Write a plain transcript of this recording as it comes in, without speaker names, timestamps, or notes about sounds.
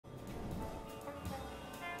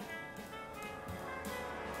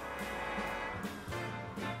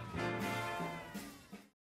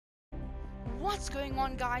What's going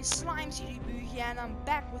on, guys? SlimeCDBoo here, and I'm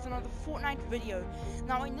back with another Fortnite video.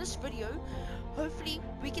 Now in this video, hopefully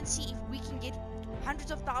we can see if we can get hundreds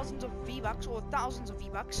of thousands of V-Bucks or thousands of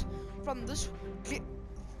V-Bucks from this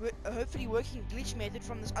hopefully working glitch method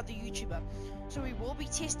from this other YouTuber. So we will be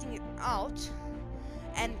testing it out,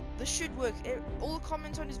 and this should work. All the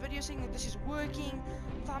comments on his video saying that this is working,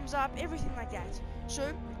 thumbs up, everything like that.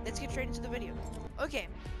 So let's get straight into the video. Okay,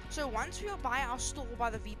 so once we are by our store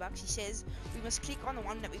by the V-Bucks, he says we must click on the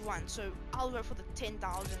one that we want. So I'll go for the 10,000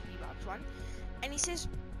 V-Bucks one, and he says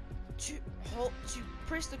to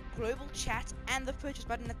press the global chat and the purchase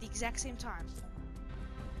button at the exact same time.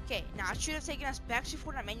 Okay, now it should have taken us back to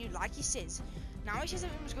Fortnite menu like he says. Now he says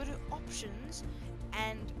that we must go to options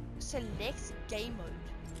and select game mode.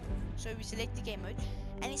 So we select the game mode,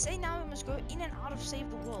 and he's saying now we must go in and out of save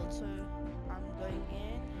the world. So I'm going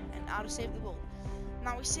in and out of save the world.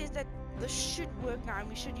 Now he says that this should work now, and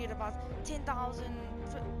we should get about 10,000,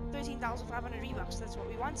 13,500 V-Bucks. That's what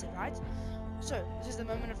we wanted, right? So this is the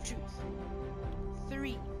moment of truth.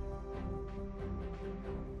 3,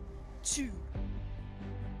 2,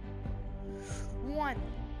 1.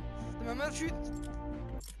 The moment of truth.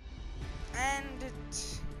 And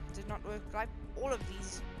it did not work like all of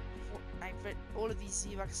these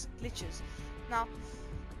V-Bucks glitches. Now,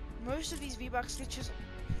 most of these V-Bucks glitches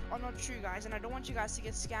are not true, guys, and I don't want you guys to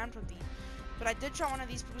get scammed from these. But I did try one of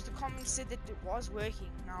these because the comments said that it was working.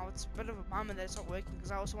 Now it's a bit of a bummer that it's not working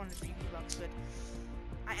because I also wanted free V-Bucks, but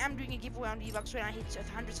I am doing a giveaway on V-Bucks when I hit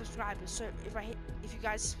 100 subscribers. So if you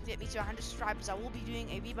guys get me to 100 subscribers, I will be doing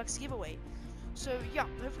a V-Bucks giveaway. So yeah,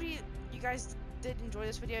 hopefully you guys did enjoy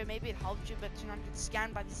this video. Maybe it helped you, but do not get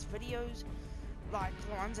scammed by these videos like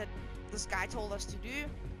the ones that this guy told us to do.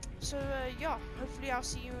 So yeah, hopefully I'll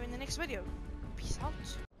see you in the next video. Peace out.